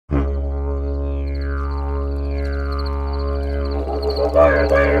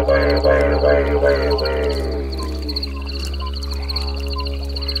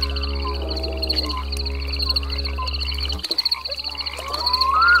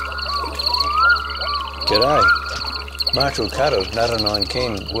G'day. Marshall Cutter, Naranine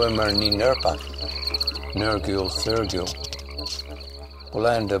Ken, Wormerni Nurpa, Nurgul Thurgul,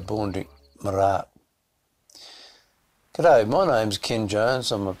 Boandik Man. G'day, my name's Ken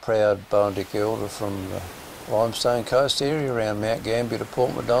Jones. I'm a proud Boandik elder from the Limestone Coast area around Mount Gambier to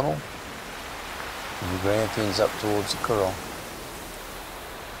Port Macdonald and the Grampians up towards the Coorong.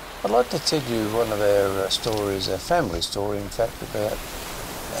 I'd like to tell you one of our stories, our family story in fact, about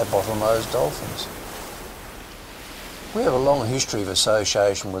our bottlenose dolphins. We have a long history of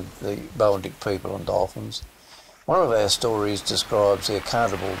association with the Boandik people and dolphins. One of our stories describes how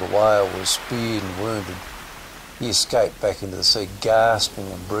Carnival the whale was speared and wounded. He escaped back into the sea,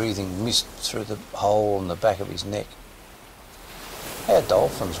 gasping and breathing mist through the hole in the back of his neck. Our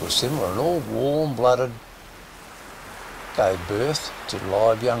dolphins were similar and all warm-blooded, gave birth to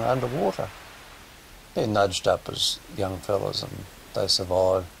live young underwater. They're nudged up as young fellas and they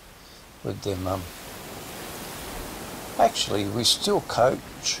survive with their mum. Actually, we still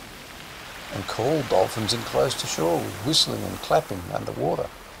coach and call dolphins in close to shore with whistling and clapping underwater.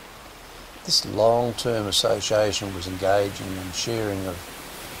 This long-term association was engaging and sharing of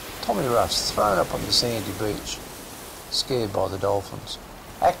Tommy Ruffs thrown up on the sandy beach, scared by the dolphins.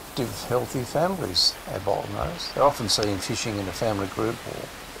 Active, healthy families, our bottlenose. They're often seen fishing in a family group or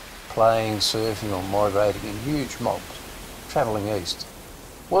playing, surfing or migrating in huge mobs, travelling east.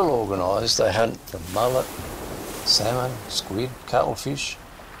 Well organised, they hunt for mullet, salmon, squid, cuttlefish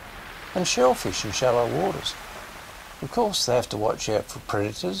and shellfish in shallow waters. Of course they have to watch out for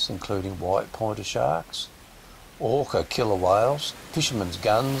predators including white pointer sharks, orca killer whales, fishermen's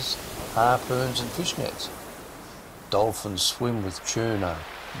guns, harpoons and fish nets. Dolphins swim with tuna,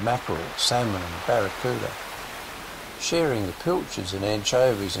 mackerel, salmon and barracuda, sharing the pilchards and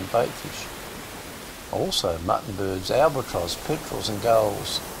anchovies and baitfish. Also muttonbirds, albatross, petrels and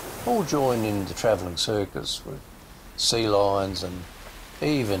gulls all join in the travelling circus with sea lions and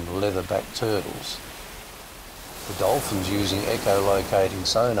even leatherback turtles. The dolphins using echolocating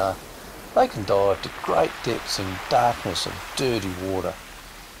sonar, they can dive to great depths in darkness of dirty water,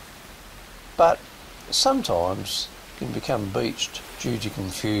 but sometimes can become beached due to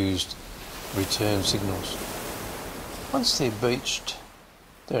confused return signals. Once they're beached,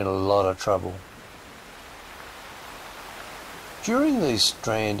 they're in a lot of trouble. During these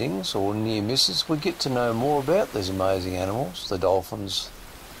strandings or near misses, we get to know more about these amazing animals, the dolphins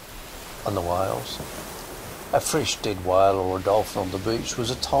and the whales. A fresh dead whale or a dolphin on the beach was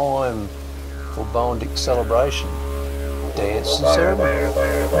a time for Boandik celebration, dance and ceremony.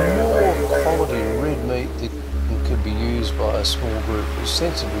 More quality red meat that could be used by a small group was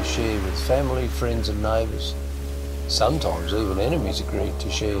sensibly shared with family, friends and neighbours. Sometimes even enemies agreed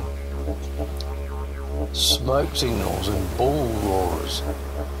to share. Smoke signals and bull roars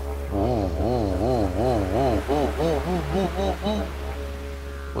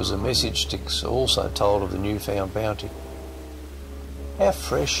was a message Sticks also told of the newfound bounty. Our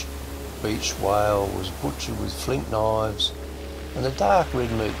fresh beach whale was butchered with flint knives and the dark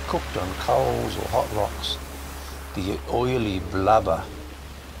red meat cooked on coals or hot rocks. The oily blubber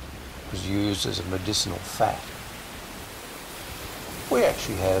was used as a medicinal fat. We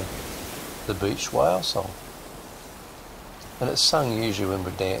actually have the beach whale song, and it's sung usually when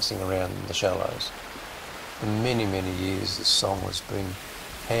we're dancing around in the shallows. For many, many years this song has been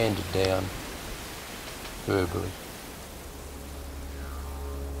handed down verbally.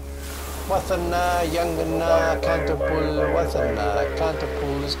 Wathana, Yangana, Cantabul, Wathana,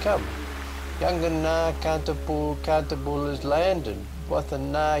 Cantabul has come. Yangana, Cantabul has landed.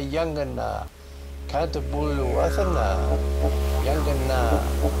 Wathana, Yangana, Cantabul, Wathana, Yangana.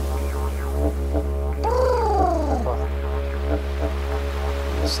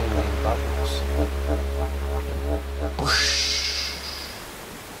 Sending bubbles. Whoosh.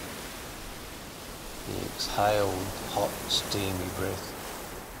 The exhaled, hot, steamy breath.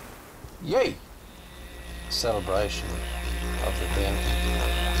 Yay! Celebration of the bounty.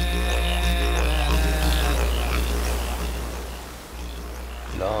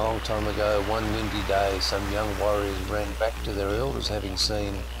 Long time ago, one windy day, some young warriors ran back to their elders having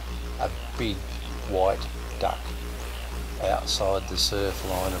seen a big white duck outside the surf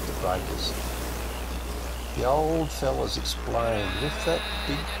line of the breakers. The old fellas explained, if that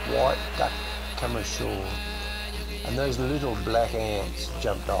big white duck come ashore and those little black ants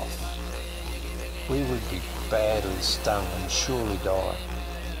jumped off, we would be badly stung and surely die.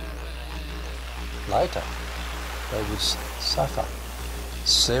 Later, they would suffer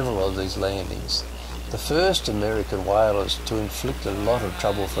several of these landings, the first American whalers to inflict a lot of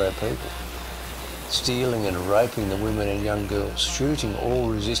trouble for our people, stealing and raping the women and young girls, shooting all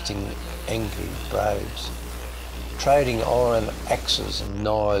resisting angry braves, trading iron axes and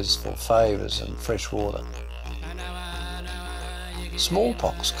knives for favours and fresh water.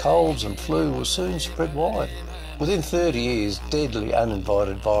 Smallpox, colds and flu will soon spread wide. Within 30 years, deadly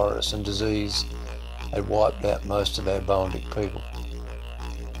uninvited virus and disease had wiped out most of our Boandik people.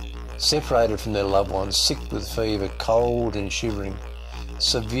 Separated from their loved ones, sick with fever, cold and shivering,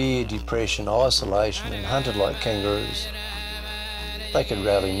 severe depression, isolation and hunted like kangaroos, they could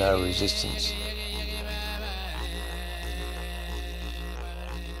rally no resistance.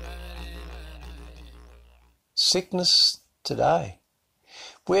 Sickness today.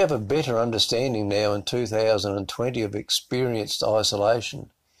 We have a better understanding now in 2020 of experienced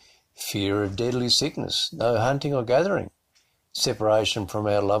isolation, fear of deadly sickness, no hunting or gathering, separation from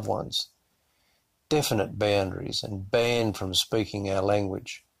our loved ones, definite boundaries and banned from speaking our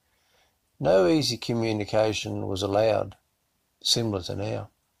language. No easy communication was allowed, similar to now.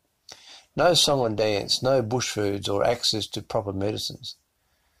 No song and dance, no bush foods or access to proper medicines.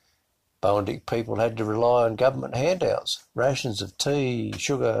 Boandik people had to rely on government handouts, rations of tea,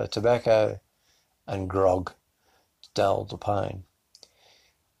 sugar, tobacco and grog to dull the pain.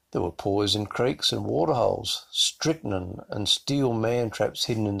 There were poisoned creeks and waterholes, strychnine and steel man-traps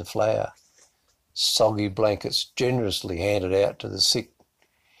hidden in the flour, soggy blankets generously handed out to the sick,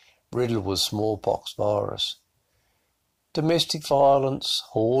 riddled with smallpox virus. Domestic violence,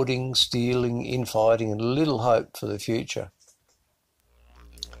 hoarding, stealing, infighting and little hope for the future.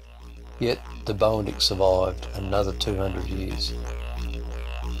 Yet the Boandik survived another 200 years.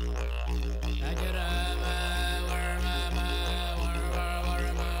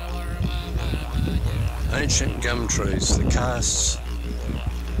 Ancient gum trees, the casts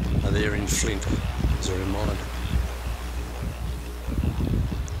are there in flint as a reminder.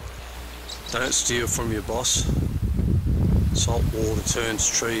 Don't steal from your boss. Salt water turns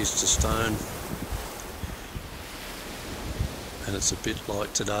trees to stone. And it's a bit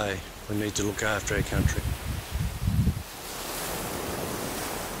like today. We need to look after our country.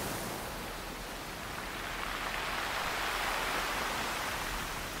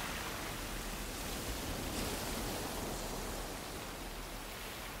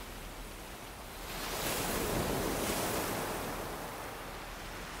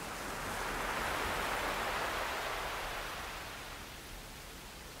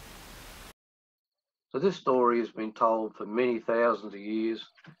 So this story has been told for many thousands of years,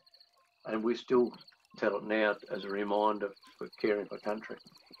 and we still tell it now as a reminder for caring for country.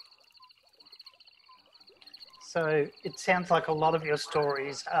 So it sounds like a lot of your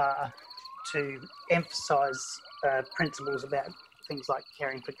stories are to emphasise principles about things like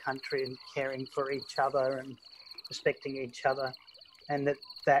caring for country and caring for each other and respecting each other, and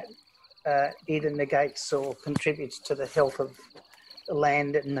that either negates or contributes to the health of the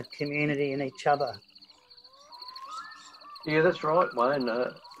land and the community and each other. Yeah, that's right, Wayne.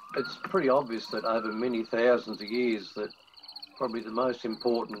 It's pretty obvious that over many thousands of years that probably the most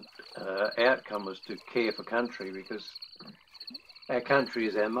important outcome was to care for country, because our country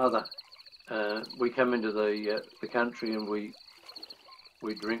is our mother. We come into the country and we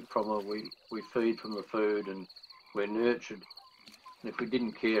drink from her, we feed from the food and we're nurtured. And if we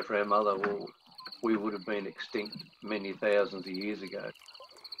didn't care for our mother, well, we would have been extinct many thousands of years ago.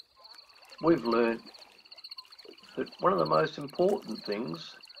 We've learned that one of the most important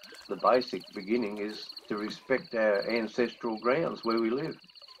things, the basic beginning, is to respect our ancestral grounds where we live.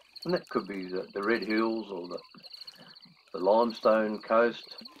 And that could be the Red Hills or the limestone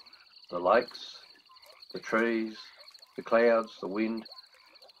coast, the lakes, the trees, the clouds, the wind.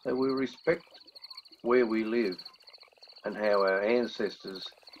 That we respect where we live and how our ancestors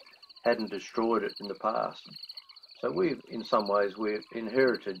hadn't destroyed it in the past. So in some ways, we've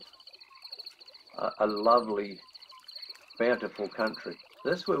inherited a lovely, bountiful country.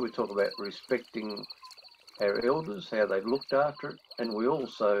 That's where we talk about respecting our elders, how they've looked after it, and we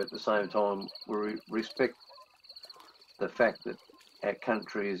also, at the same time, we respect the fact that our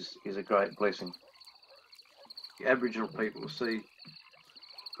country is a great blessing. Aboriginal people see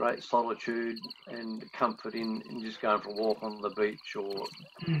great solitude and comfort in just going for a walk on the beach or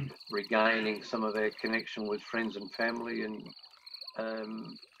regaining some of our connection with friends and family, and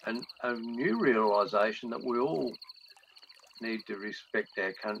a new realisation that we all need to respect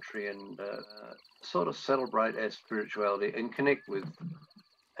our country and sort of celebrate our spirituality and connect with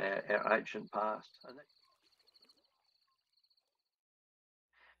our ancient past.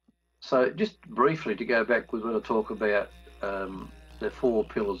 So just briefly to go back, we're going to talk about the four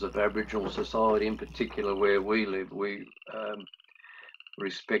pillars of Aboriginal society, in particular where we live. We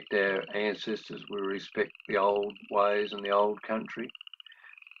respect our ancestors, we respect the old ways and the old country.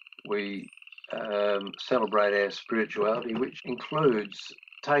 We celebrate our spirituality, which includes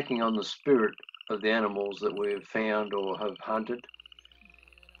taking on the spirit of the animals that we've found or have hunted.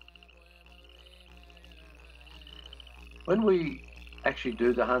 When we actually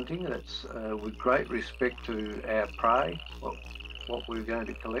do the hunting, that's with great respect to our prey, what we're going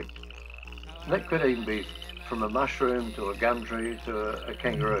to collect. That could even be from a mushroom to a gum tree to a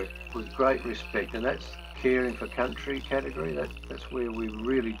kangaroo, with great respect, and that's caring for country category. That's where we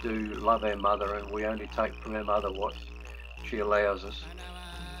really do love our mother, and we only take from our mother what she allows us.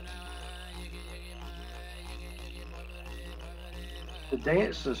 The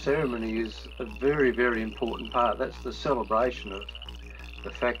dance and ceremony is a very, very important part. That's the celebration of the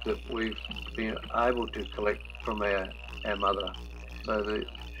fact that we've been able to collect from our mother. So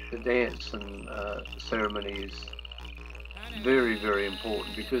the dance and ceremony is very, very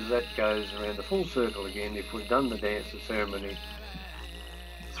important, because that goes around the full circle again. If we've done the dance and ceremony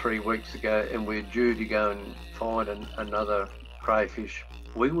 3 weeks ago and we're due to go and find another crayfish,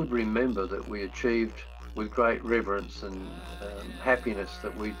 we would remember that we achieved with great reverence and happiness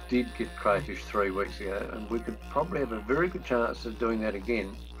that we did get crayfish 3 weeks ago, and we could probably have a very good chance of doing that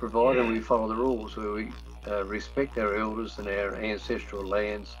again, provided we follow the rules where we respect our elders and our ancestral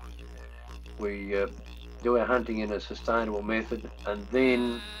lands. We do our hunting in a sustainable method, and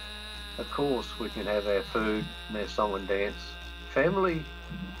then of course we can have our food and our song and dance. Family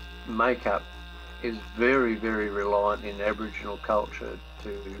makeup is very, very reliant in Aboriginal culture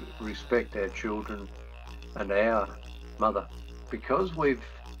to respect our children and our mother. Because we've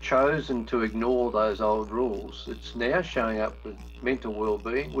chosen to ignore those old rules, it's now showing up with mental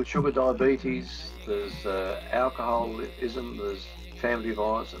well-being, with sugar diabetes, there's alcoholism, there's family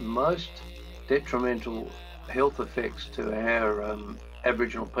violence, and most detrimental health effects to our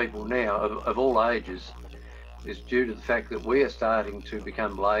Aboriginal people now of all ages is due to the fact that we are starting to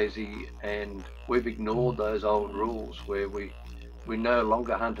become lazy, and we've ignored those old rules where we no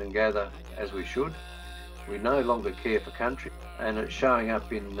longer hunt and gather as we should. We no longer care for country, and it's showing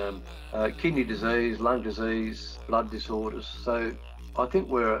up in kidney disease, lung disease, blood disorders. So I think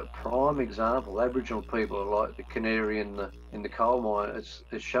we're a prime example. Aboriginal people are like the canary in the coal mine.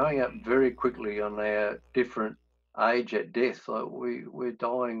 It's showing up very quickly on our different age at death. Like we're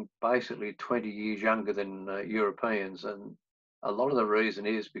dying basically 20 years younger than Europeans, and a lot of the reason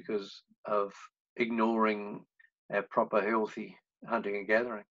is because of ignoring our proper healthy hunting and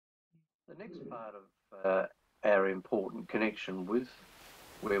gathering. The next part of our important connection with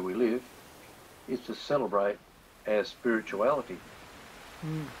where we live is to celebrate our spirituality.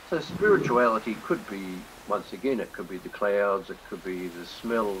 So spirituality could be, once again, it could be the clouds, it could be the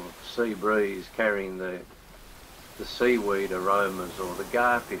smell of sea breeze carrying the seaweed aromas, or the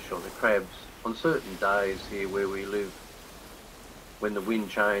garfish or the crabs. On certain days here where we live, when the wind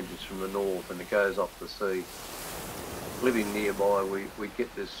changes from the north and it goes off the sea, living nearby, we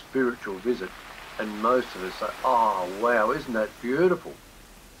get this spiritual visit, and most of us say, oh wow, isn't that beautiful?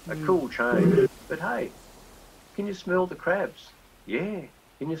 A cool change. But hey, can you smell the crabs? Yeah.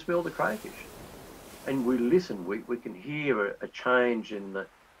 Can you smell the crayfish? And we listen, we can hear a change in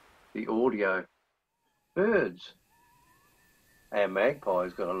the audio. Birds. Our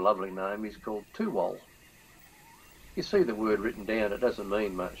magpie's got a lovely name. He's called Tuwal. You see the word written down, it doesn't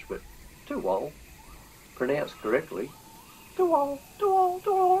mean much, but Tuwal, pronounced correctly, Tuwal, Tuwal,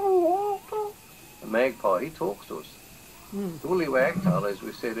 Tuwal, Tuwal. A magpie, he talks to us. The woolly wagtail, as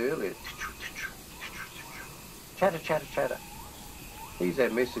we said earlier, chatter, chatter, chatter. He's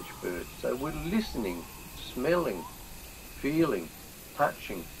our message bird. So we're listening, smelling, feeling,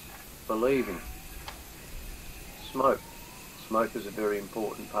 touching, believing. Smoke. Smoke is a very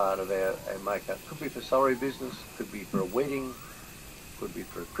important part of our makeup. Could be for sorry business, could be for a wedding, could be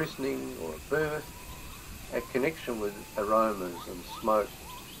for a christening or a birth. Our connection with aromas and smoke.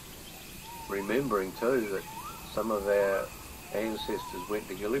 Remembering too that some of our ancestors went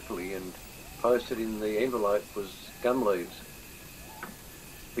to Gallipoli and posted in the envelope was gum leaves.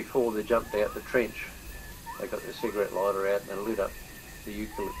 Before they jumped out the trench, they got their cigarette lighter out and they lit up the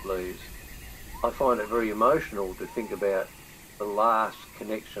eucalypt leaves. I find it very emotional to think about the last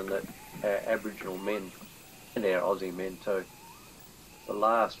connection that our Aboriginal men, and our Aussie men too, the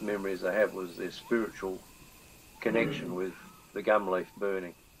last memories they have was their spiritual connection with the gum leaf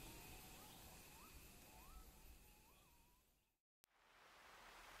burning.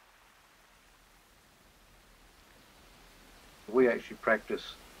 We actually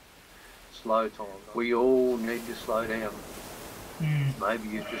practice slow time. We all need to slow down. Maybe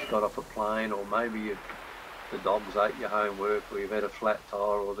you've just got off a plane, or maybe the dog's ate your homework, or you've had a flat tire,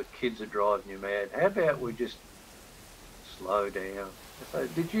 or the kids are driving you mad. How about we just slow down? So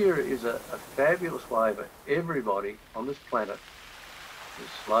Digera is a fabulous way for everybody on this planet to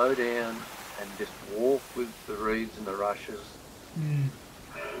slow down and just walk with the reeds and the rushes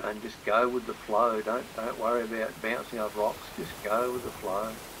and just go with the flow. Don't worry about bouncing off rocks, just go with the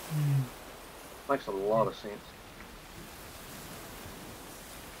flow. Makes a lot of sense.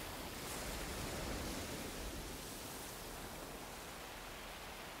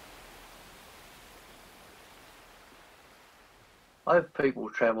 I have people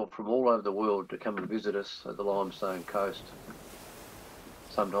travel from all over the world to come and visit us at the Limestone Coast.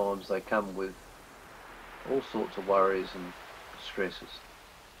 Sometimes they come with all sorts of worries and stresses.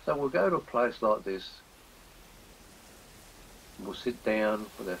 So we'll go to a place like this, and we'll sit down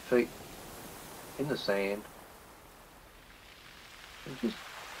with our feet in the sand and just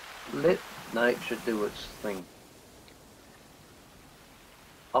let nature do its thing.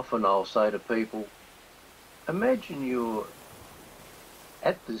 Often I'll say to people, imagine you're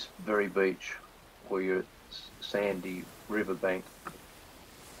at this very beach or your sandy riverbank.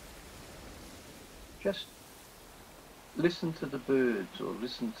 Just listen to the birds or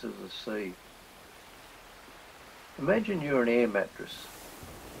listen to the sea. Imagine you're an air mattress.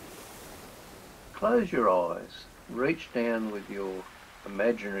 Close your eyes, reach down with your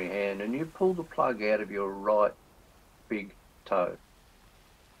imaginary hand and you pull the plug out of your right big toe.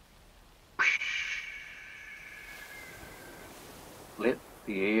 Let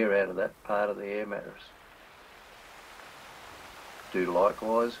the air out of that part of the air mattress. Do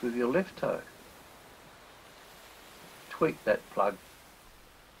likewise with your left toe. Tweak that plug.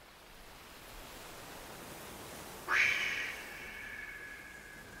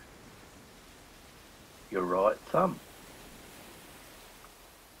 Your right thumb.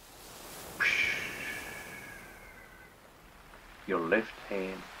 Your left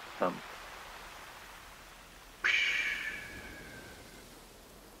hand thumb.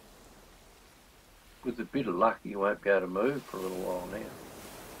 With a bit of luck, you won't be able to move for a little while now.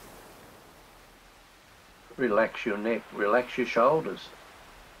 Relax your neck, relax your shoulders.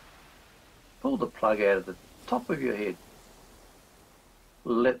 Pull the plug out of the top of your head.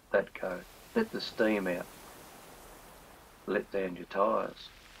 Let that go. Let the steam out. Let down your tyres.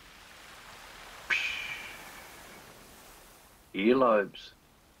 Earlobes.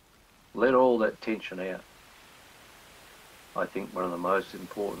 Let all that tension out. I think one of the most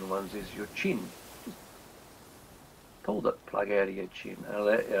important ones is your chin. Pull that plug out of your chin and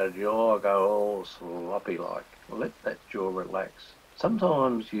let your jaw go all sloppy like. Let that jaw relax.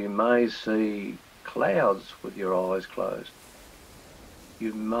 Sometimes you may see clouds with your eyes closed.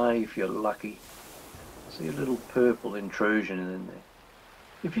 You may, if you're lucky, see a little purple intrusion in there.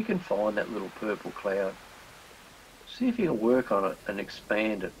 If you can find that little purple cloud, see if you can work on it and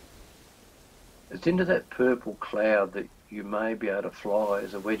expand it. It's into that purple cloud that you may be able to fly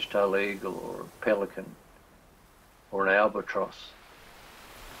as a wedge-tailed eagle or a pelican or an albatross.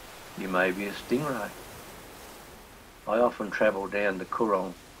 You may be a stingray. I often travel down the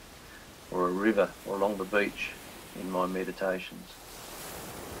Coorong or a river or along the beach in my meditations.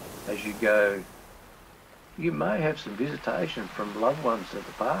 As you go, you may have some visitation from loved ones of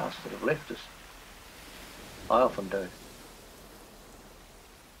the past that have left us. I often do.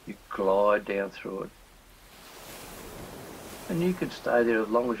 You glide down through it. And you could stay there as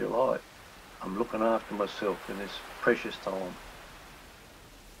long as you like. I'm looking after myself in this precious time.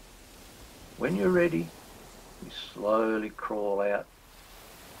 When you're ready, you slowly crawl out.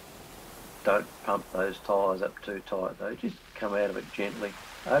 Don't pump those tyres up too tight though, just come out of it gently.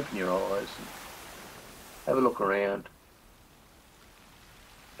 Open your eyes and have a look around.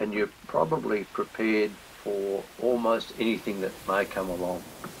 And you're probably prepared for almost anything that may come along.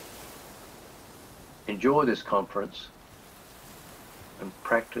 Enjoy this conference and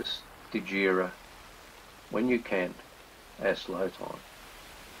practice Digera when you can, our slow time.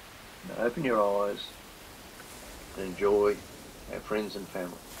 Now open your eyes and enjoy our friends and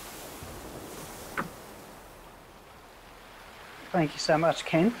family. Thank you so much,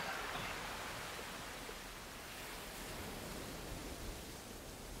 Ken.